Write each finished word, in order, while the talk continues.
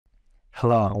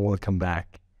Hello and welcome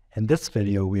back. In this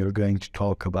video, we are going to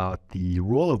talk about the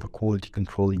role of a quality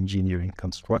control engineer in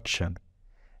construction.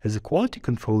 As a quality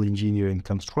control engineer in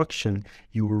construction,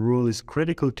 your role is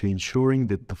critical to ensuring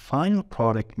that the final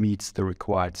product meets the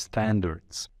required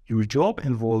standards. Your job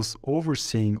involves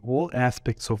overseeing all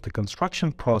aspects of the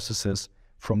construction processes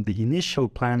from the initial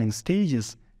planning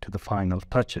stages to the final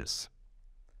touches.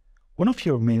 One of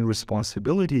your main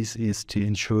responsibilities is to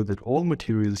ensure that all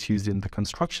materials used in the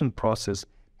construction process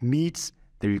meets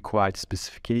the required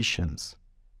specifications.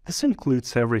 This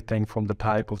includes everything from the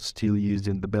type of steel used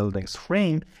in the building's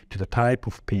frame to the type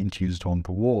of paint used on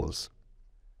the walls.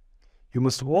 You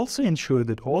must also ensure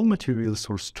that all materials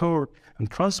are stored and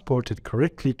transported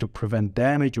correctly to prevent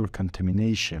damage or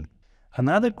contamination.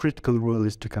 Another critical role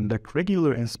is to conduct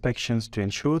regular inspections to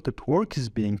ensure that work is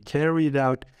being carried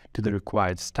out to the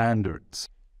required standards.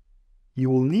 You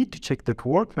will need to check that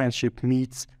workmanship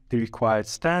meets the required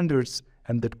standards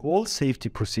and that all safety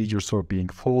procedures are being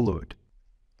followed.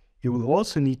 You will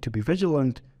also need to be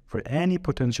vigilant for any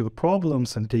potential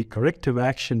problems and take corrective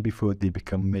action before they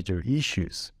become major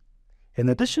issues. In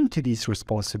addition to these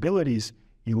responsibilities,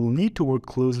 you will need to work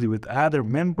closely with other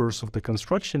members of the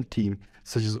construction team,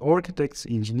 such as architects,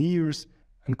 engineers,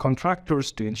 and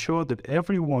contractors, to ensure that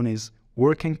everyone is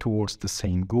working towards the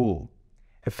same goal.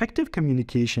 Effective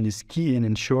communication is key in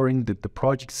ensuring that the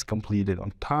project is completed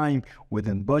on time,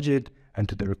 within budget, and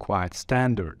to the required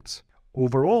standards.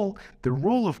 Overall, the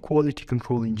role of quality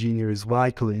control engineer is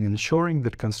vital in ensuring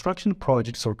that construction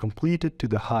projects are completed to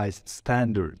the highest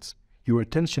standards. Your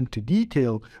attention to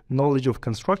detail, knowledge of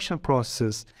construction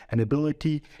processes, and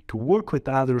ability to work with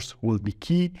others will be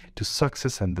key to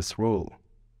success in this role.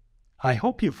 I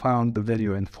hope you found the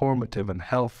video informative and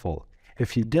helpful.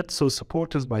 If you did so,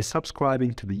 support us by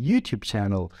subscribing to the YouTube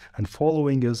channel and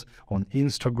following us on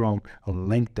Instagram and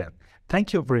LinkedIn.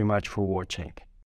 Thank you very much for watching.